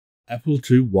Apple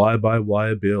II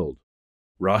wire-by-wire build,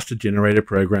 Raster Generator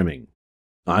Programming.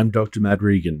 I'm Dr. Matt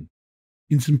Regan.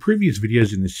 In some previous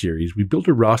videos in this series, we built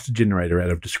a raster generator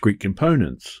out of discrete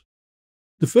components.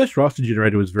 The first raster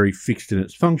generator was very fixed in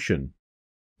its function.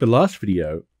 But last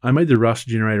video, I made the raster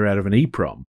generator out of an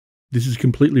EPROM. This is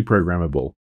completely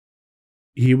programmable.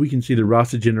 Here we can see the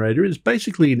raster generator is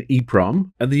basically an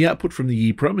EPROM, and the output from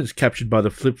the EPROM is captured by the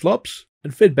flip-flops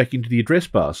and fed back into the address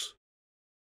bus.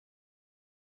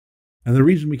 And the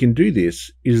reason we can do this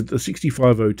is that the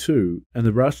 6502 and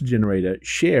the raster generator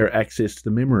share access to the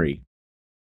memory.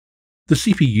 The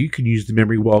CPU can use the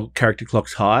memory while character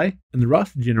clock's high, and the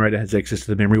raster generator has access to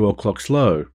the memory while clock's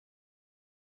low.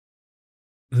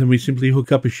 And then we simply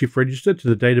hook up a shift register to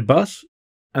the data bus,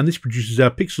 and this produces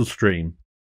our pixel stream.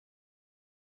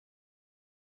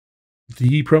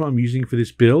 The EPROM I'm using for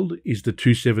this build is the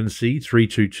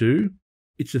 27C322.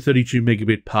 It's a 32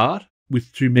 megabit part,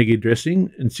 with 2 meg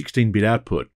addressing and 16-bit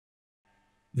output.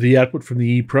 The output from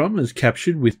the EPROM is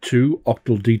captured with 2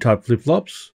 octal D-type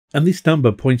flip-flops, and this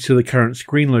number points to the current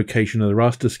screen location of the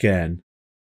raster scan.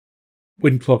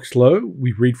 When clock's low,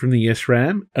 we read from the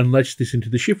SRAM and latch this into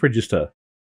the shift register.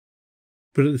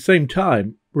 But at the same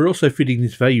time, we're also feeding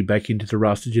this value back into the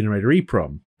raster generator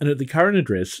EPROM, and at the current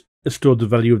address is stored the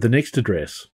value of the next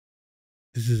address.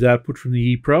 This is output from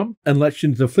the EPROM and latched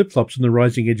into the flip-flops on the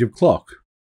rising edge of clock.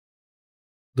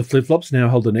 The flip-flops now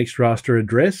hold the next raster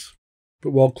address,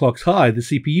 but while clock's high, the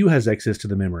CPU has access to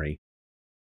the memory.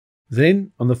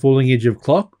 Then, on the falling edge of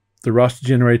clock, the raster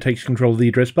generator takes control of the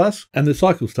address bus, and the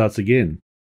cycle starts again.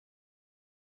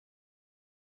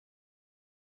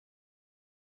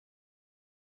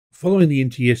 Following the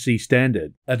NTSC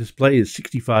standard, our display is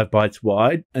 65 bytes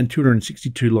wide and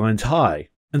 262 lines high,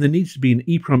 and there needs to be an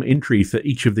EPROM entry for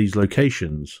each of these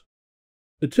locations.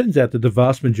 It turns out that the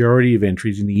vast majority of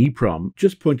entries in the EPROM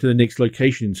just point to the next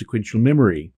location in sequential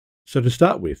memory. So to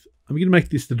start with, I'm going to make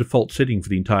this the default setting for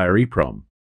the entire EPROM.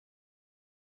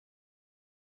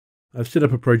 I've set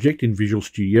up a project in Visual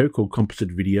Studio called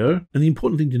Composite Video, and the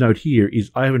important thing to note here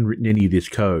is I haven't written any of this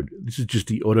code. This is just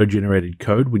the auto-generated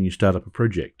code when you start up a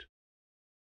project.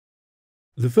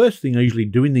 The first thing I usually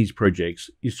do in these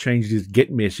projects is change this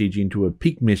get message into a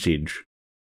peak message.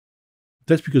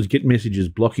 That's because get message is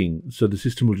blocking, so the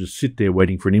system will just sit there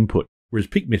waiting for an input, whereas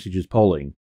peak message is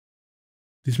polling.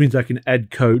 This means I can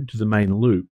add code to the main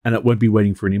loop, and it won't be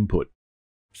waiting for an input.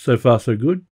 So far so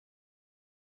good.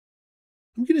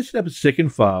 I'm going to set up a second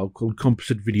file called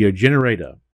Composite Video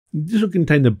Generator. This will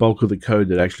contain the bulk of the code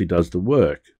that actually does the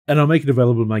work, and I'll make it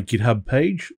available on my GitHub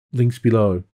page, links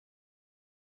below.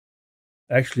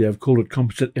 Actually, I've called it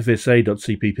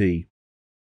CompositeFSA.cpp.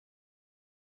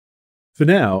 For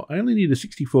now, I only need a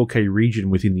 64K region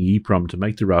within the EPROM to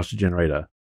make the raster generator.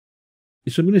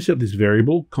 So I'm going to set up this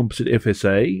variable,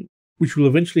 CompositeFSA, which will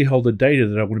eventually hold the data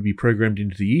that I want to be programmed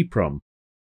into the EPROM.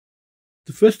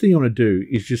 The first thing I want to do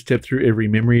is just step through every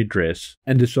memory address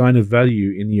and assign a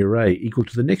value in the array equal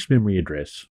to the next memory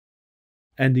address.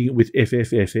 Ending it with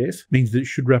FFFF means that it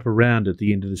should wrap around at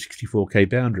the end of the 64K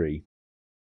boundary.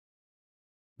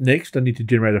 Next, I need to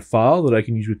generate a file that I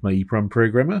can use with my EPROM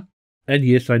programmer. And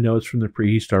yes, I know it's from the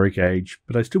prehistoric age,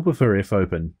 but I still prefer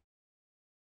fopen.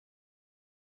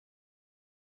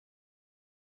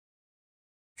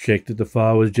 Check that the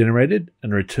file was generated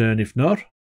and return if not.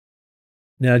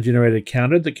 Now generate a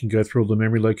counter that can go through all the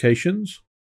memory locations.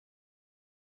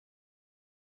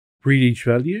 Read each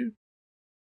value.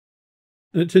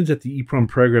 And it turns out the EPROM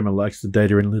programmer likes the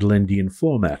data in little endian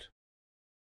format.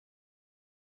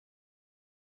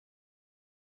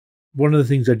 One of the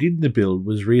things I did in the build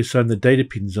was reassign the data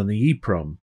pins on the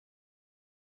EPROM.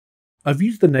 I've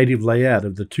used the native layout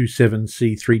of the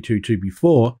 27C322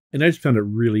 before, and I just found it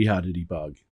really hard to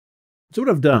debug. So what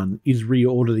I've done is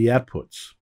reorder the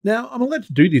outputs. Now, I'm allowed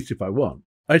to do this if I want.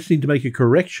 I just need to make a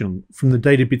correction from the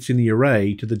data bits in the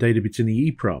array to the data bits in the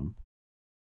EPROM.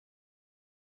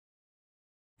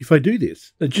 If I do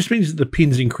this, it just means that the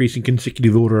pins increase in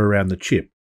consecutive order around the chip,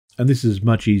 and this is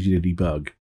much easier to debug.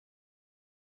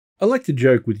 I like to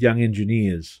joke with young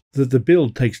engineers that the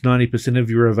build takes 90%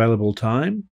 of your available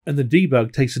time, and the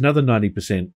debug takes another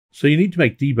 90%, so you need to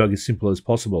make debug as simple as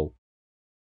possible.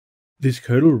 This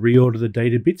code will reorder the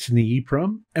data bits in the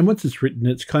EPROM, and once it's written,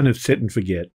 it's kind of set and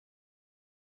forget.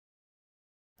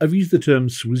 I've used the term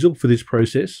swizzle for this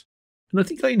process, and I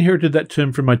think I inherited that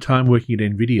term from my time working at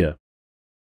NVIDIA.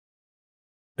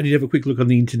 I did have a quick look on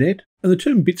the internet, and the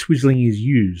term bit swizzling is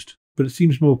used, but it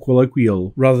seems more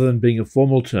colloquial rather than being a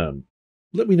formal term.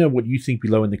 Let me know what you think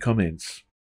below in the comments.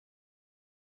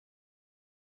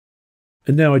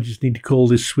 And now I just need to call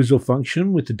this swizzle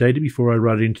function with the data before I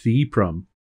write it into the EPROM.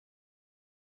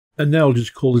 And now I'll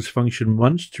just call this function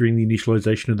once during the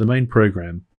initialization of the main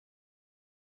program.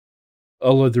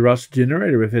 I'll load the Raster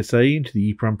Generator FSA into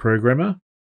the EPROM programmer.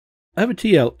 I have a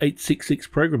TL866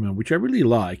 programmer which I really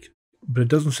like, but it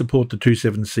doesn't support the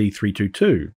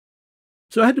 27C322.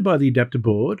 So I had to buy the adapter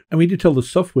board, and we need to tell the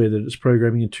software that it's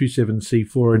programming a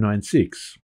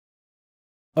 27C4096.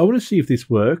 I want to see if this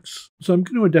works, so I'm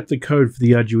going to adapt the code for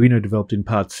the Arduino developed in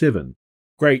Part 7.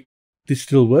 Great, this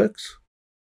still works.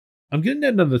 I'm going to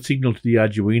add another signal to the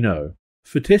Arduino.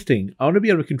 For testing, I want to be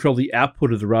able to control the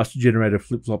output of the Raster Generator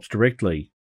flip-flops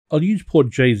directly. I'll use port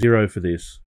J0 for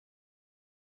this.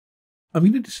 I'm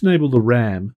going to disable the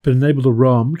RAM, but enable the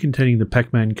ROM containing the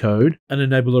Pac-Man code, and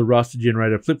enable the Raster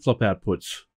Generator flip-flop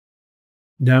outputs.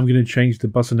 Now I'm going to change the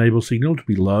bus enable signal to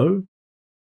be low.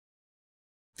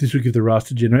 This will give the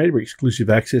Raster Generator exclusive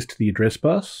access to the address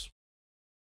bus.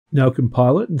 Now I'll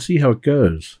compile it and see how it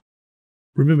goes.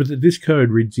 Remember that this code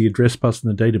reads the address bus and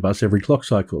the data bus every clock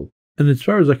cycle, and as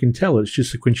far as I can tell, it's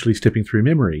just sequentially stepping through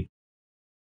memory.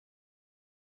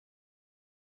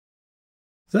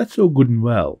 That's all good and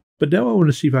well. But now I want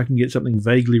to see if I can get something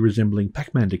vaguely resembling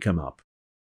Pac-Man to come up.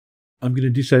 I'm going to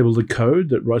disable the code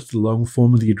that writes the long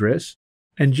form of the address,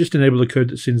 and just enable the code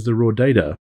that sends the raw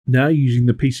data. Now using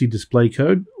the PC display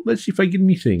code, let's see if I get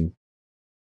anything.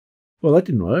 Well, that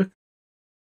didn't work.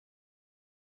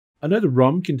 I know the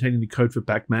ROM containing the code for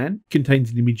Pac-Man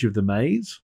contains an image of the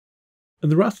maze,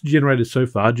 and the Raster Generator so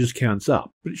far just counts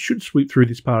up, but it should sweep through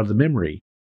this part of the memory.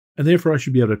 And therefore I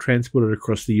should be able to transport it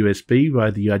across the USB via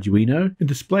the Arduino and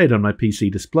display it on my PC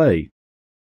display.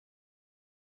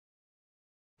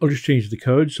 I'll just change the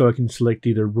code so I can select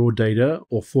either raw data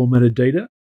or formatted data.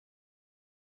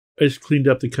 I just cleaned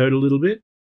up the code a little bit.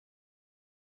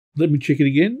 Let me check it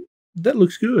again. That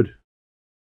looks good.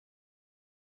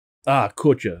 Ah,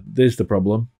 caught ya. There's the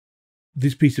problem.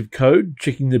 This piece of code,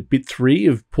 checking that bit 3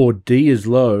 of port D is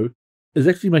low, is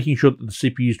actually making sure that the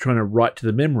CPU is trying to write to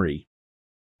the memory.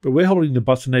 But we're holding the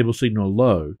bus enable signal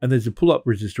low, and there's a pull-up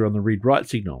resistor on the read-write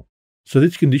signal, so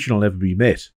this condition will never be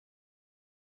met.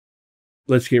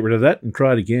 Let's get rid of that and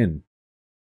try it again.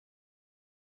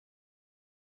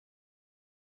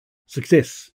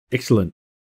 Success! Excellent.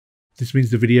 This means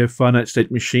the video finite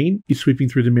state machine is sweeping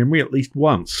through the memory at least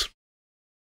once.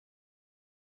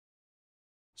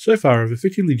 So far I've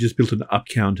effectively just built an up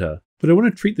counter, but I want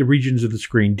to treat the regions of the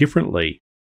screen differently.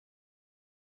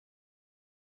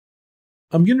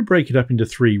 I'm going to break it up into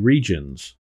 3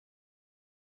 regions.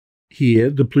 Here,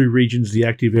 the blue region's the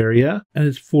active area, and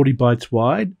it's 40 bytes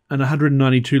wide and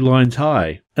 192 lines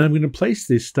high, and I'm going to place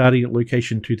this starting at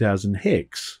location 2000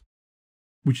 hex,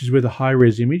 which is where the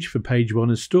high-res image for page 1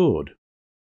 is stored.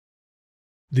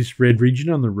 This red region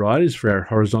on the right is for our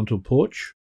horizontal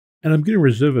porch, and I'm going to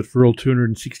reserve it for all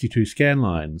 262 scan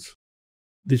lines.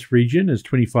 This region is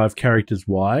 25 characters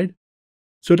wide,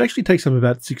 so it actually takes up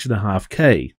about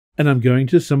 6.5K. And I'm going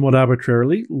to, somewhat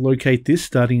arbitrarily, locate this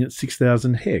starting at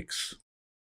 6000 hex.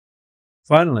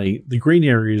 Finally, the green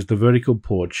area is the vertical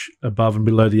porch above and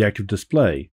below the active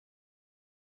display.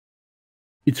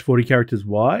 It's 40 characters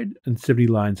wide and 70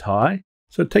 lines high,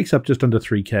 so it takes up just under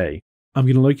 3K. I'm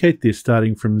going to locate this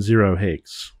starting from 0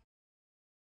 hex.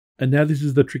 And now this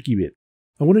is the tricky bit.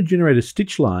 I want to generate a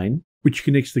stitch line which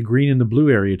connects the green and the blue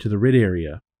area to the red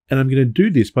area, and I'm going to do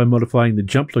this by modifying the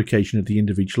jump location at the end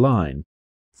of each line.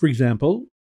 For example,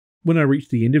 when I reach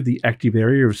the end of the active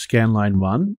area of scan line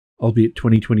 1, I'll be at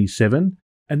 2027,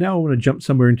 and now I want to jump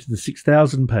somewhere into the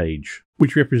 6000 page,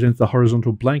 which represents the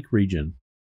horizontal blank region.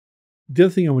 The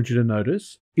other thing I want you to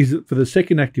notice is that for the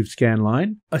second active scan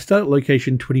line, I start at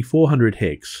location 2400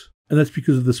 hex, and that's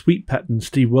because of the sweep pattern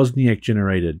Steve Wozniak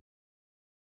generated.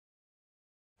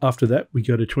 After that, we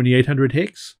go to 2800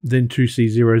 hex, then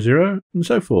 2C00, and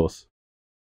so forth.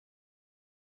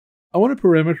 I want to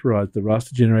parameterize the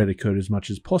Raster Generator code as much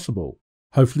as possible.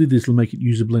 Hopefully this will make it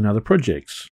usable in other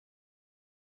projects.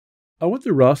 I want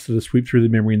the raster to sweep through the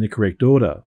memory in the correct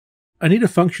order. I need a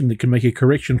function that can make a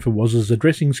correction for Woz's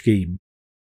addressing scheme.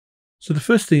 So the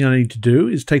first thing I need to do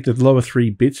is take the lower 3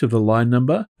 bits of the line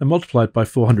number and multiply it by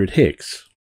 400 hex.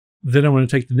 Then I want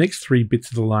to take the next 3 bits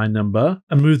of the line number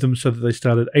and move them so that they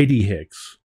start at 80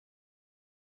 hex.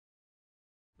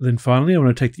 Then finally I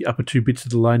want to take the upper 2 bits of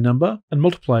the line number and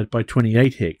multiply it by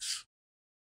 28 hex.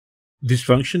 This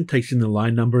function takes in the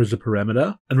line number as a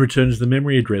parameter and returns the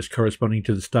memory address corresponding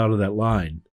to the start of that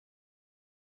line.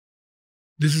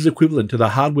 This is equivalent to the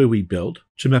hardware we built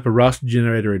to map a Raster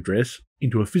Generator address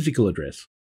into a physical address.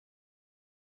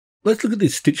 Let's look at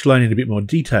this stitch line in a bit more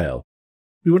detail.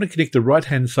 We want to connect the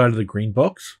right-hand side of the green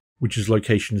box, which is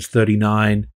locations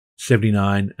 39,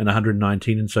 79, and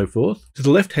 119 and so forth, to the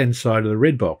left-hand side of the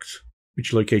red box,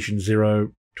 which are locations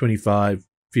 0, 25,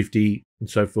 50, and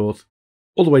so forth,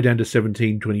 all the way down to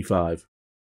 1725.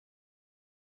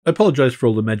 I apologise for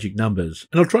all the magic numbers,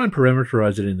 and I'll try and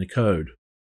parameterize it in the code.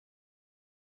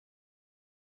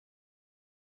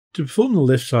 To perform the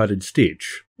left-sided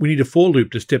stitch, we need a for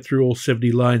loop to step through all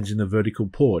 70 lines in the vertical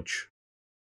porch.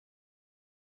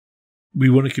 We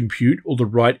want to compute all the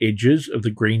right edges of the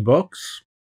green box,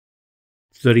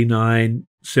 39,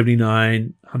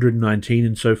 79, 119,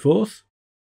 and so forth,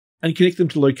 and connect them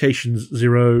to locations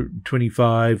 0,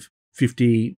 25,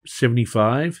 50,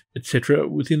 75, etc.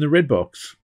 within the red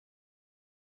box.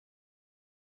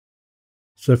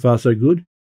 So far so good.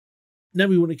 Now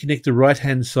we want to connect the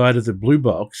right-hand side of the blue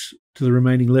box to the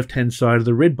remaining left-hand side of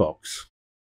the red box.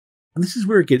 And this is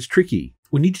where it gets tricky.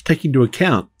 We need to take into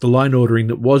account the line ordering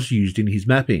that was used in his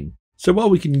mapping. So while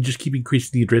we can just keep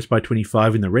increasing the address by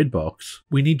 25 in the red box,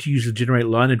 we need to use the generate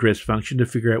line address function to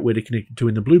figure out where to connect it to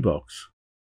in the blue box.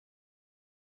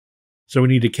 So we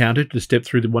need a counter to step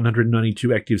through the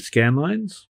 192 active scan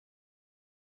lines.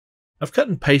 I've cut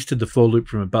and pasted the for loop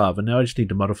from above, and now I just need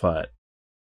to modify it.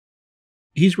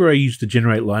 Here's where I use the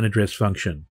generate line address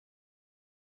function.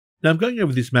 Now I'm going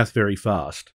over this math very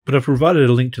fast, but I've provided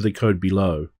a link to the code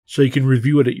below, so you can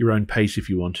review it at your own pace if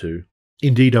you want to.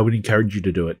 Indeed, I would encourage you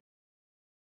to do it.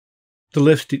 The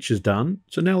left stitch is done,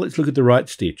 so now let's look at the right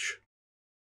stitch.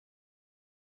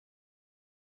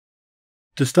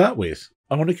 To start with,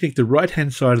 I want to connect the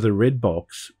right-hand side of the red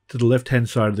box to the left-hand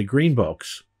side of the green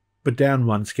box, but down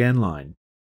one scan line.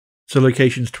 So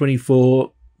locations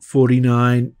 24,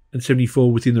 49, and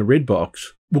 74 within the red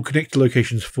box will connect to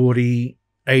locations 40,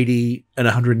 80, and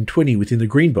 120 within the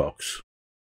green box.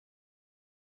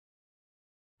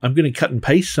 I'm going to cut and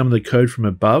paste some of the code from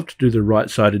above to do the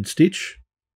right-sided stitch.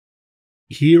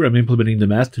 Here I'm implementing the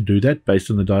math to do that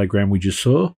based on the diagram we just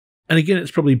saw, and again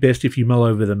it's probably best if you mull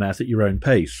over the math at your own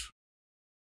pace.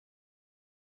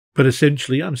 But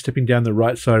essentially I'm stepping down the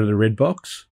right side of the red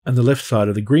box and the left side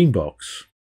of the green box.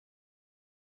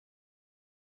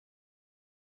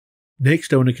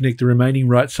 Next I want to connect the remaining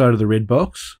right side of the red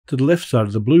box to the left side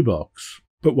of the blue box,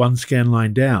 but one scan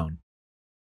line down.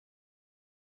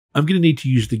 I'm going to need to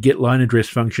use the getLineAddress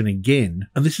function again,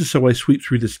 and this is so I sweep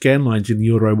through the scan lines in the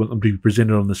order I want them to be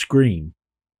presented on the screen.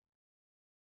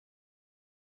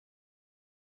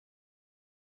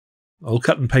 I'll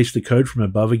cut and paste the code from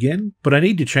above again, but I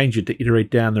need to change it to iterate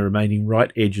down the remaining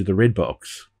right edge of the red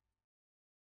box.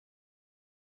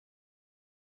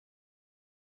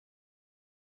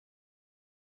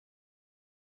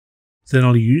 Then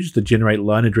I'll use the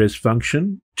generateLineAddress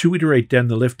function to iterate down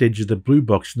the left edge of the blue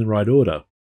box in the right order.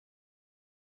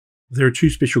 There are two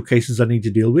special cases I need to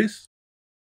deal with.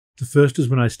 The first is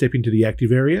when I step into the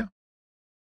active area.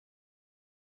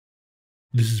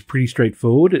 This is pretty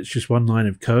straightforward, it's just one line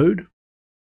of code.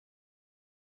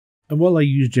 And while I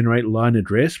use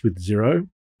generateLineAddress with 0,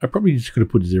 I probably just could have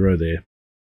put 0 there.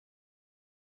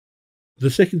 The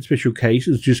second special case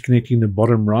is just connecting the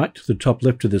bottom right to the top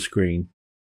left of the screen.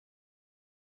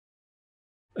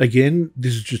 Again,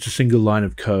 this is just a single line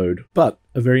of code, but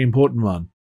a very important one.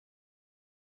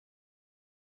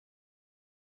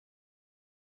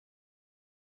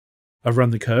 I've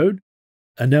run the code,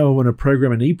 and now I want to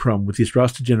program an EPROM with this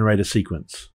raster generator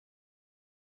sequence.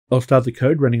 I'll start the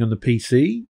code running on the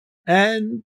PC,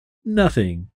 and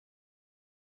nothing.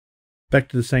 Back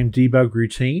to the same debug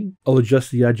routine, I'll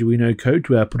adjust the Arduino code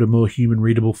to output a more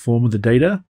human-readable form of the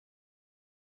data.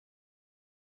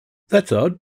 That's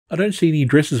odd. I don't see any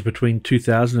addresses between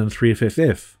 2000 and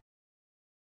 3FFF.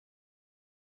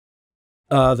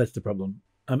 That's the problem.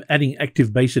 I'm adding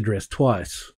active base address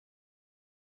twice.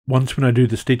 Once when I do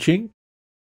the stitching,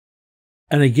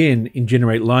 and again in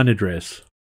generate line address.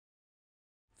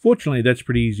 Fortunately, that's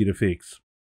pretty easy to fix.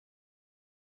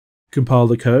 Compile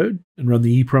the code and run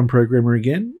the EPROM programmer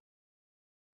again.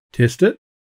 Test it.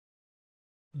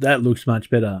 That looks much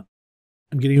better.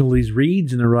 I'm getting all these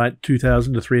reads in the right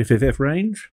 2000 to 3FFF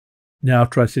range. Now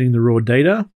try setting the raw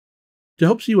data. To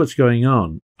help see what's going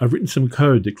on, I've written some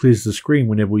code that clears the screen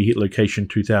whenever we hit location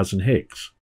 2000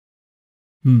 hex.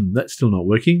 That's still not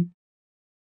working.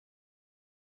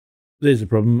 There's a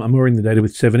problem. I'm ordering the data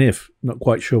with 7F. Not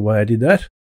quite sure why I did that.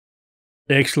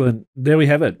 Excellent. There we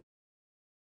have it.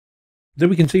 There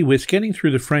we can see we're scanning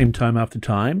through the frame time after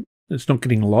time. It's not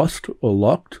getting lost or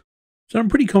locked. So I'm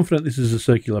pretty confident this is a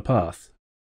circular path.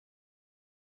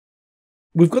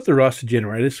 We've got the raster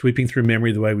generator sweeping through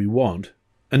memory the way we want,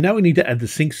 and now we need to add the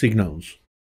sync signals.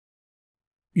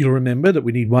 You'll remember that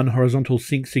we need one horizontal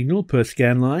sync signal per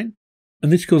scan line,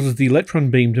 and this causes the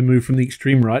electron beam to move from the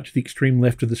extreme right to the extreme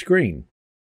left of the screen.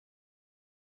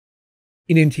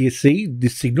 In NTSC,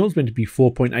 this signal is meant to be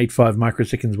 4.85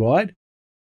 microseconds wide.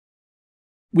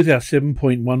 With our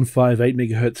 7.158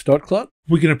 MHz dot clock,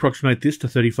 we can approximate this to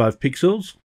 35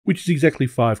 pixels, which is exactly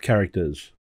 5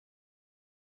 characters.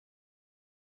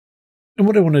 And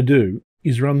what I want to do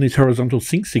is run this horizontal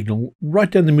sync signal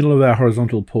right down the middle of our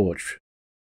horizontal porch.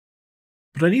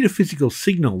 But I need a physical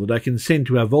signal that I can send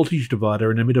to our voltage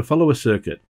divider and emitter follower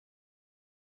circuit.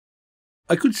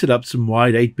 I could set up some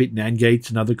wide 8-bit NAND gates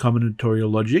and other combinatorial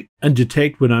logic and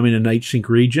detect when I'm in an H-sync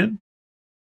region.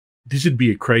 This would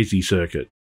be a crazy circuit.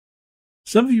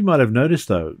 Some of you might have noticed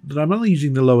though that I'm only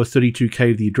using the lower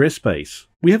 32K of the address space.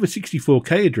 We have a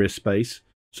 64K address space,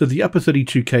 so the upper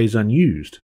 32K is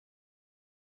unused.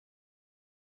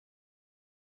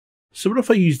 So what if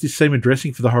I use this same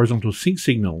addressing for the horizontal sync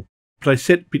signal, but I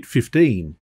set bit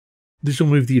 15? This will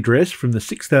move the address from the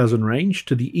 6000 range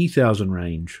to the E1000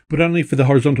 range, but only for the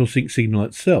horizontal sync signal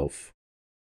itself.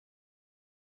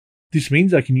 This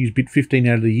means I can use bit 15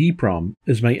 out of the EPROM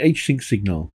as my H-sync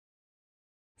signal.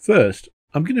 First,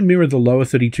 I'm going to mirror the lower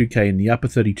 32K and the upper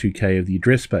 32K of the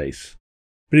address space.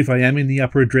 But if I am in the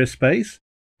upper address space,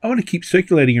 I want to keep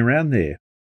circulating around there.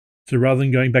 So rather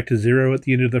than going back to 0 at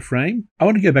the end of the frame, I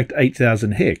want to go back to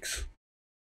 8000 hex.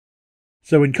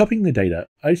 So when copying the data,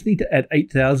 I just need to add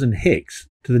 8000 hex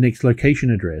to the next location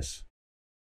address.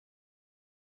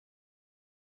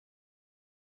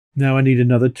 Now I need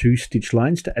another 2 stitch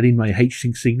lines to add in my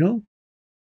H-sync signal.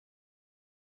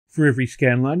 For every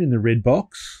scan line in the red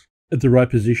box, at the right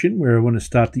position where I want to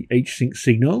start the H-sync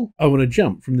signal, I want to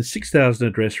jump from the 6000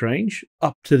 address range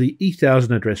up to the E1000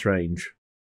 address range.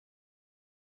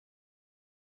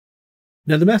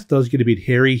 Now the math does get a bit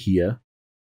hairy here,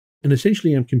 and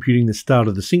essentially I'm computing the start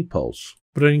of the sync pulse,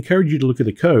 but I encourage you to look at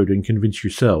the code and convince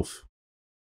yourself.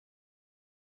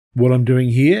 What I'm doing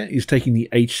here is taking the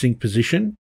H-sync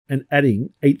position and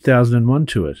adding 8001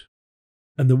 to it.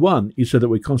 And the 1 is so that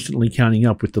we're constantly counting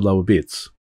up with the lower bits.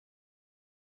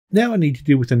 Now I need to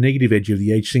deal with the negative edge of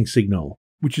the H-sync signal,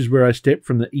 which is where I step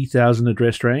from the E1000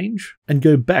 address range and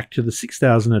go back to the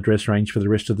 6000 address range for the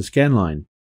rest of the scan line.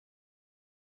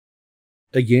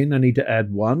 Again, I need to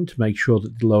add 1 to make sure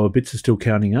that the lower bits are still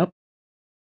counting up.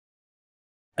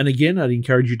 And again, I'd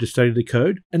encourage you to study the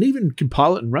code and even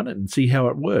compile it and run it and see how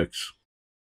it works.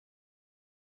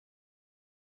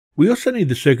 We also need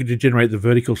the circuit to generate the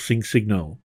vertical sync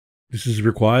signal. This is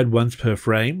required once per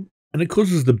frame, and it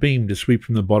causes the beam to sweep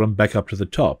from the bottom back up to the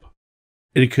top.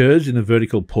 It occurs in the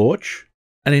vertical porch,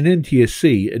 and in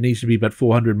NTSC it needs to be about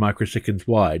 400 microseconds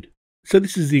wide, so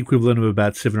this is the equivalent of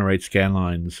about 7 or 8 scan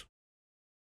lines.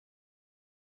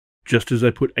 Just as I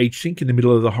put H-sync in the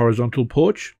middle of the horizontal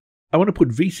porch, I want to put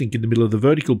V-sync in the middle of the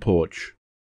vertical porch.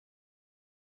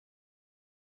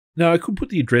 Now I could put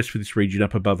the address for this region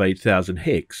up above 8000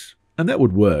 hex, and that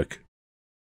would work.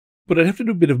 But I'd have to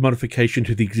do a bit of modification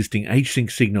to the existing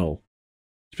H-sync signal.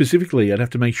 Specifically, I'd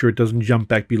have to make sure it doesn't jump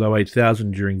back below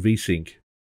 8000 during V-sync.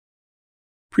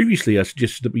 Previously I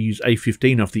suggested that we use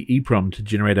A15 off the EPROM to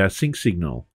generate our sync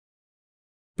signal.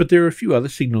 But there are a few other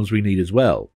signals we need as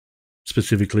well.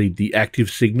 Specifically the active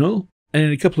signal, and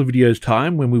in a couple of videos'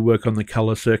 time when we work on the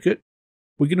color circuit,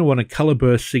 we're going to want a color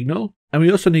burst signal, and we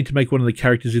also need to make one of the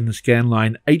characters in the scan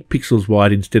line 8 pixels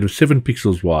wide instead of 7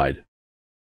 pixels wide.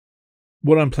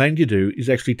 What I'm planning to do is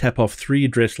actually tap off 3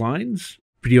 address lines,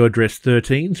 video address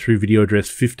 13 through video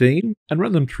address 15, and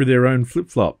run them through their own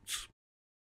flip-flops.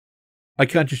 I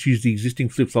can't just use the existing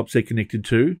flip-flops they're connected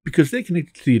to, because they're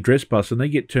connected to the address bus and they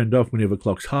get turned off whenever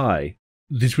clock's high.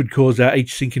 This would cause our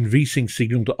H-sync and V-sync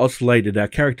signal to oscillate at our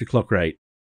character clock rate,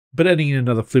 but adding in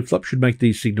another flip-flop should make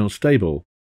these signals stable.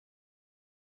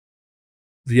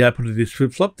 The output of this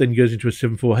flip-flop then goes into a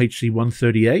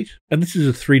 74HC138, and this is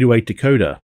a 3 to 8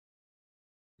 decoder.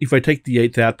 If I take the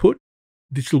 8th output,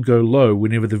 this will go low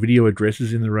whenever the video address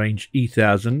is in the range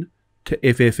E1000 to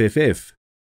FFFF.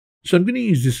 So I'm going to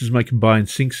use this as my combined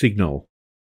sync signal.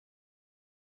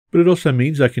 But it also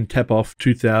means I can tap off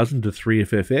 2000 to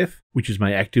 3FFF, which is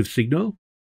my active signal.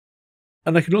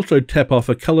 And I can also tap off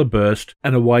a color burst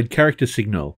and a wide character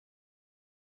signal.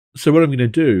 So what I'm going to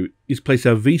do is place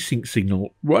our V-sync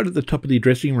signal right at the top of the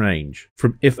addressing range,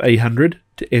 from FA100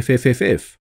 to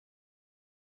FFFF.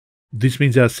 This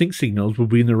means our sync signals will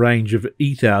be in the range of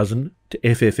E1000 to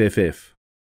FFFF.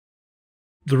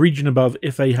 The region above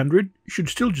FA100 should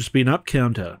still just be an up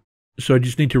counter, so I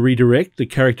just need to redirect the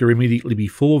character immediately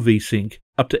before V-sync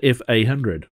up to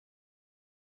FA100.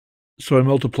 So I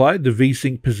multiplied the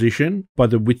V-sync position by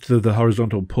the width of the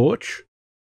horizontal porch.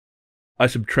 I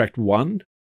subtract 1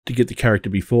 to get the character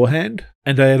beforehand,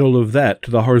 and I add all of that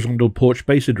to the horizontal porch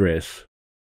base address.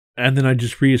 And then I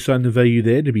just reassign the value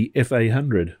there to be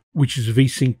FA100. which is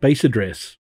vsync base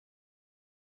address.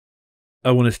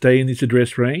 I want to stay in this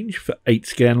address range for 8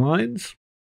 scan lines.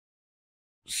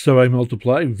 So I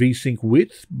multiply vsync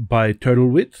width by total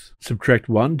width, subtract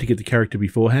 1 to get the character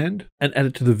beforehand, and add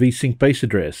it to the vsync base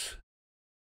address.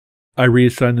 I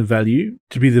reassign the value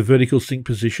to be the vertical sync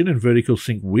position and vertical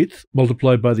sync width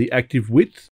multiplied by the active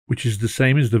width, which is the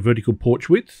same as the vertical porch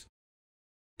width.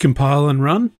 Compile and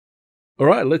run.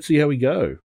 Alright, let's see how we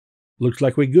go. Looks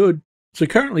like we're good. So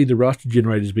currently the raster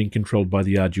generator is being controlled by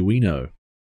the Arduino.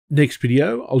 Next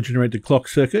video, I'll generate the clock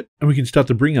circuit and we can start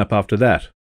the bring up after that.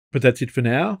 But that's it for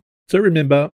now. So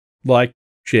remember, like,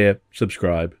 share,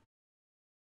 subscribe.